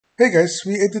Hey guys,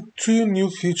 we added two new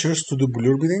features to the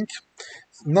blur bidding.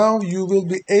 Now you will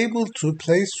be able to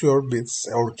place your bids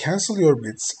or cancel your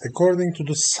bids according to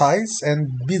the size and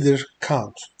bidder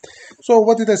count. So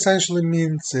what it essentially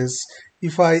means is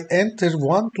if I enter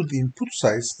 1 to the input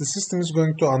size, the system is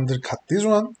going to undercut this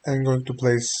one and going to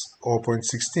place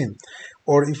 0.16.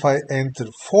 Or if I enter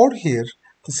 4 here,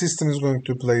 the system is going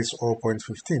to place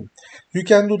 0.15. You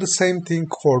can do the same thing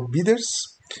for bidders.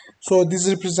 So this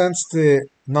represents the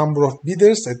number of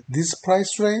bidders at this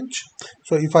price range.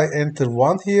 So if I enter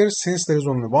 1 here, since there is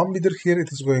only one bidder here, it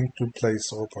is going to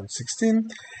place 0.16.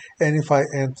 And if I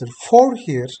enter 4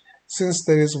 here, since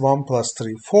there is 1 plus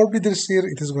 3, 4 bidders here,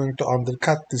 it is going to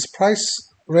undercut this price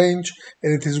range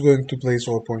and it is going to place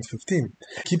 0.15.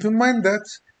 Keep in mind that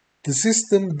the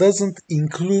system doesn't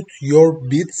include your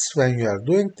bids when you are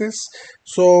doing this.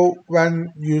 So when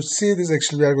you see this,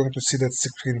 actually we are going to see that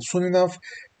screen soon enough.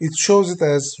 It shows it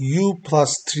as U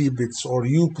plus 3 bits or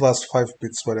U plus 5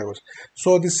 bits, whatever.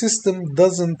 So the system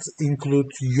doesn't include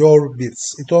your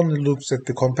bits. It only looks at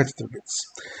the competitor bits.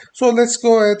 So let's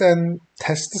go ahead and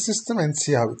test the system and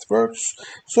see how it works.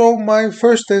 So my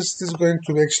first test is going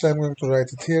to be, actually I'm going to write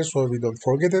it here so we don't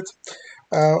forget it.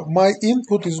 My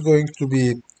input is going to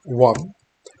be 1.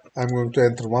 I'm going to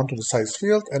enter 1 to the size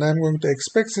field and I'm going to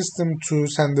expect system to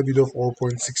send a bid of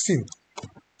 0.16.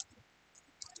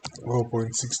 0.16.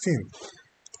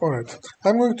 Alright,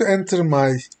 I'm going to enter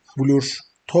my blur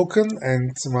token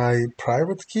and my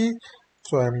private key.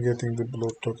 So I'm getting the blur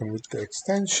token with the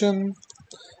extension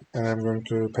and I'm going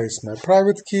to paste my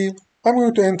private key. I'm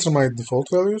going to enter my default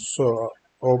values, so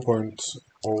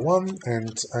 0.01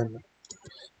 and I'm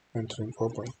entering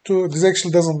 0.2. This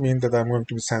actually doesn't mean that I'm going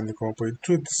to be sending 0.2.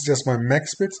 This is just my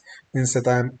max bit, means that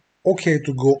I'm okay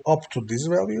to go up to this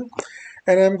value.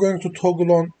 And I'm going to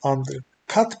toggle on under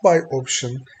cut by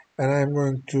option and I'm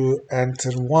going to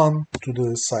enter 1 to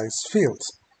the size field.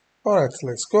 Alright,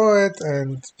 let's go ahead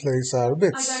and place our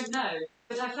bits. I don't know,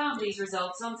 but I found these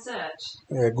results on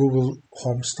search. Google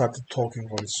Home started talking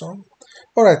on its own.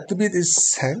 Alright, the bid is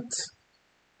sent.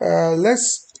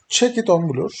 Let's check it on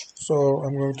blur. So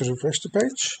I'm going to refresh the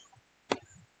page.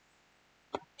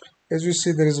 As you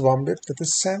see, there is one bit that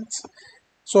is sent.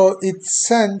 So it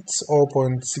sent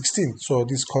 0.16. So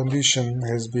this condition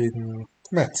has been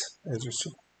met, as you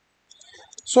see.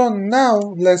 So now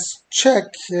let's check.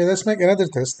 Let's make another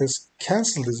test. Let's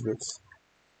cancel this bit.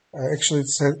 Actually,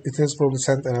 it has probably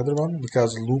sent another one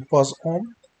because loop was on.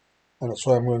 And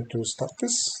so I'm going to stop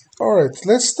this. Alright,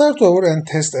 let's start over and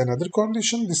test another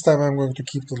condition. This time I'm going to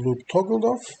keep the loop toggled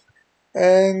off.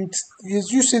 And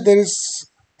as you see, there is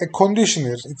a condition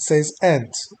here. It says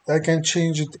AND. I can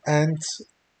change it AND,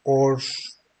 or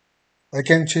I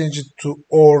can change it to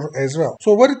OR as well.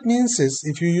 So what it means is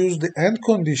if you use the AND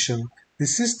condition, the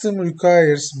system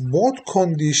requires both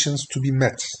conditions to be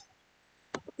met.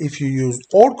 If you use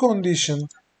OR condition,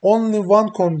 only one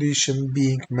condition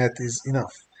being met is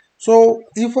enough. So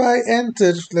if I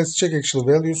enter, let's check actual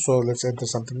value, so let's enter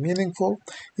something meaningful.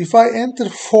 If I enter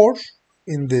 4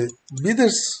 in the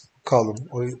bidders column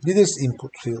or bidders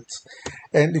input field,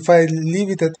 and if I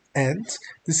leave it at AND,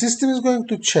 the system is going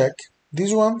to check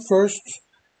this one first,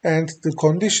 and the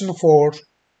condition for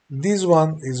this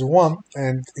one is 1,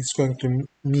 and it's going to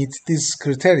meet this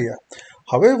criteria.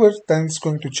 However, then it's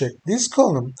going to check this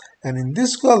column, and in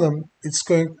this column, it's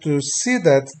going to see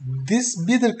that this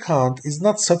bidder count is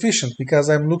not sufficient because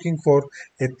I'm looking for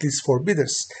at least 4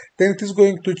 bidders. Then it is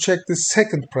going to check the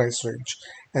second price range,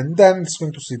 and then it's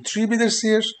going to see 3 bidders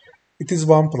here. It is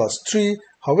 1 plus 3.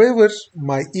 However,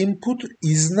 my input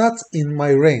is not in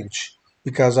my range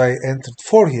because I entered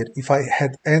 4 here. If I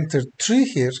had entered 3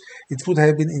 here, it would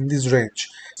have been in this range.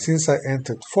 Since I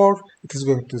entered 4, it is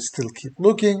going to still keep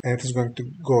looking, and it is going to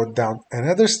go down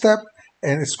another step,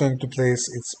 and it's going to place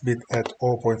its bid at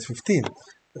 0.15.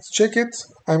 Let's check it.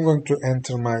 I'm going to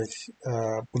enter my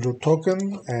blur token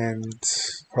and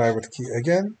private key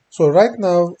again. So right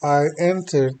now I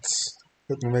entered,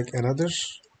 let me make another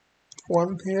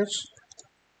one here.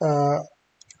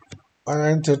 I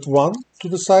entered 1 to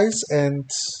the size and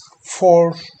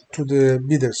 4 to the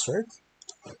bidders,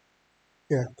 right?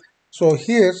 Yeah. So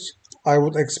here I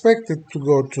would expect it to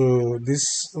go to this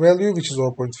value, which is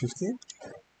 0.15.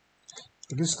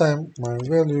 This time my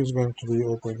value is going to be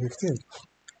 0.15.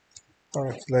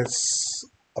 Alright, let's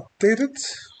update it.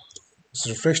 Let's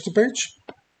refresh the page.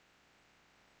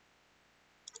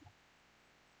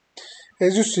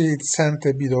 As you see, it sent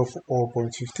a bid of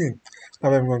 0.15.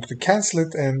 Now I'm going to cancel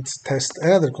it and test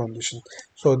another condition.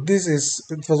 So this is,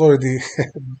 it was already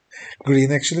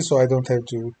green actually, so I don't have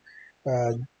to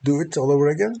do it all over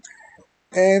again.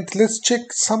 And let's check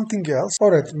something else.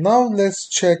 Alright, now let's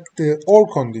check the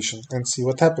OR condition and see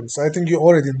what happens. I think you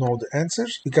already know the answer,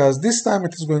 because this time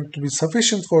it is going to be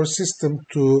sufficient for system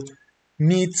to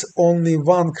meet only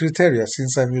one criteria,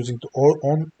 since I'm using the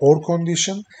OR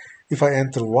condition. If I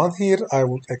enter 1 here, I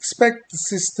would expect the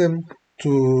system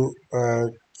to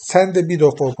send a bit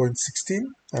of 4.16.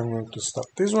 I'm going to stop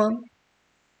this one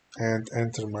and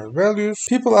enter my values.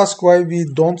 People ask why we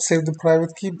don't save the private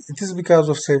key. It is because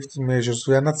of safety measures.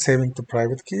 We are not saving the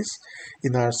private keys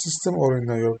in our system or in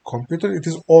your computer. It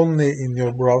is only in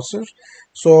your browser.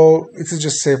 So it is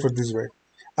just safer this way.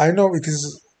 I know it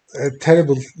is a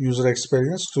terrible user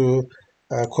experience to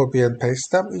copy and paste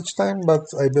them each time, but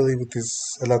I believe it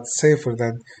is a lot safer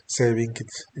than saving it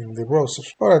in the browser.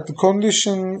 Alright, the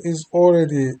condition is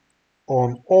already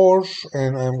on OR,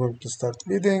 and I'm going to start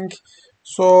bidding.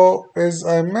 So as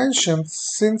I mentioned,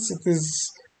 since it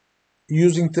is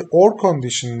using the OR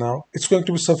condition now, it's going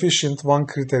to be sufficient one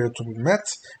criteria to be met.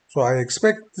 So I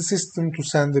expect the system to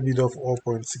send a bid of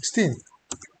 0.16.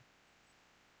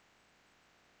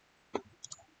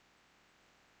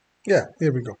 Yeah,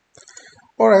 here we go.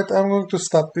 Alright, I'm going to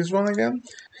stop this one again.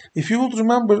 If you would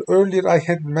remember earlier, I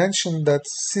had mentioned that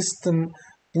system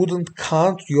wouldn't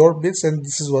count your bits, and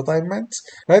this is what I meant.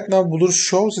 Right now, Blur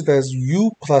shows it as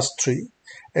u plus 3,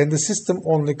 and the system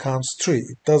only counts 3.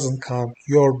 It doesn't count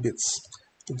your bits.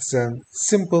 It's a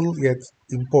simple yet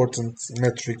important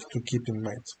metric to keep in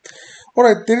mind.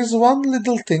 Alright, there is one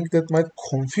little thing that might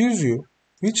confuse you,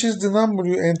 which is the number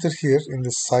you enter here in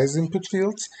the size input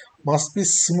field must be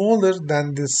smaller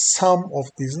than the sum of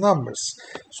these numbers.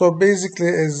 So basically,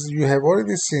 as you have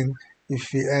already seen, if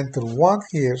we enter 1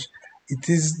 here, it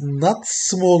is not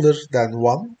smaller than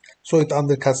 1, so it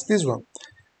undercuts this one.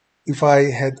 If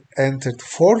I had entered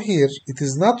 4 here, it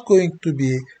is not going to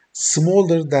be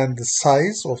smaller than the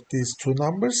size of these two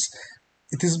numbers.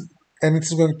 It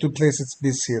is going to place its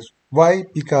bits here. Why?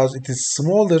 Because it is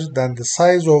smaller than the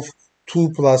size of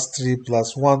 2 plus 3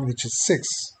 plus 1, which is 6.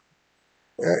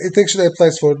 It actually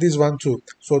applies for this one too.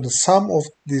 So the sum of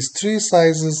these three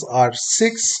sizes are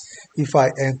 6. If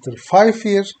I enter 5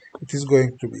 here, it is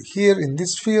going to be here in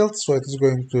this field, so it is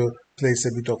going to place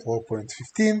a bit of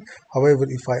 4.15. However,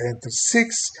 if I enter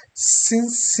 6,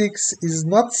 since 6 is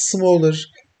not smaller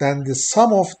than the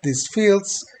sum of these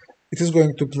fields, it is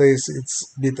going to place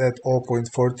its bit at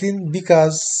 0.14,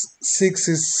 because 6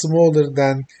 is smaller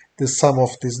than the sum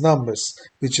of these numbers,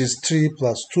 which is 3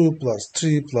 plus 2 plus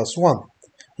 3 plus 1,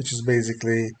 which is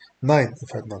basically 9,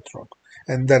 if I'm not wrong.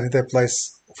 And then it applies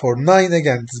for 9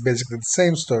 again. It is basically the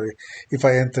same story. If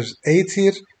I enter 8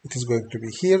 here, it is going to be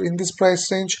here in this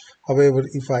price range. However,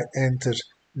 if I enter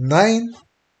 9,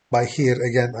 by here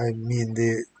again I mean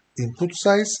the input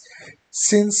size,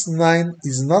 since 9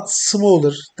 is not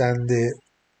smaller than the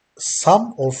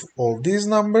sum of all these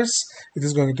numbers, it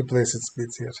is going to place its bit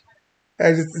here.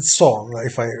 And it's so on. Like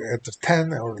if I enter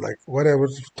 10 or like whatever,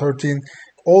 13,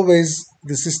 always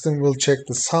the system will check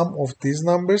the sum of these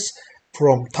numbers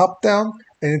from top down,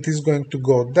 and it is going to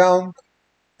go down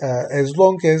as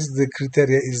long as the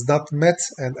criteria is not met,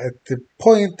 and at the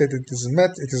point that it is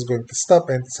met, it is going to stop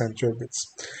and send your bits.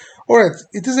 Alright,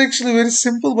 it is actually very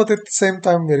simple, but at the same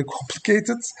time very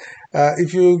complicated.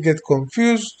 If you get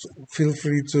confused, feel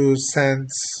free to send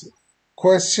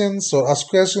questions or ask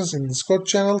questions in Discord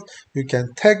channel. You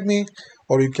can tag me,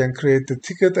 or you can create the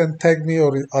ticket and tag me,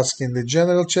 or ask in the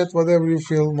general chat, whatever you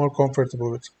feel more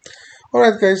comfortable with.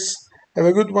 Alright guys, have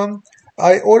a good one.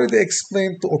 I already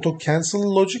explained the auto cancel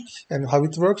logic and how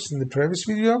it works in the previous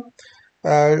video.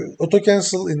 Auto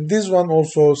cancel in this one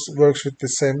also works with the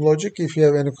same logic. If you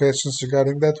have any questions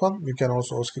regarding that one, you can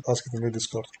also ask it in the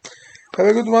Discord. Have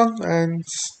a good one, and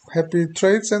happy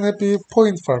trades and happy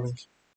point farming.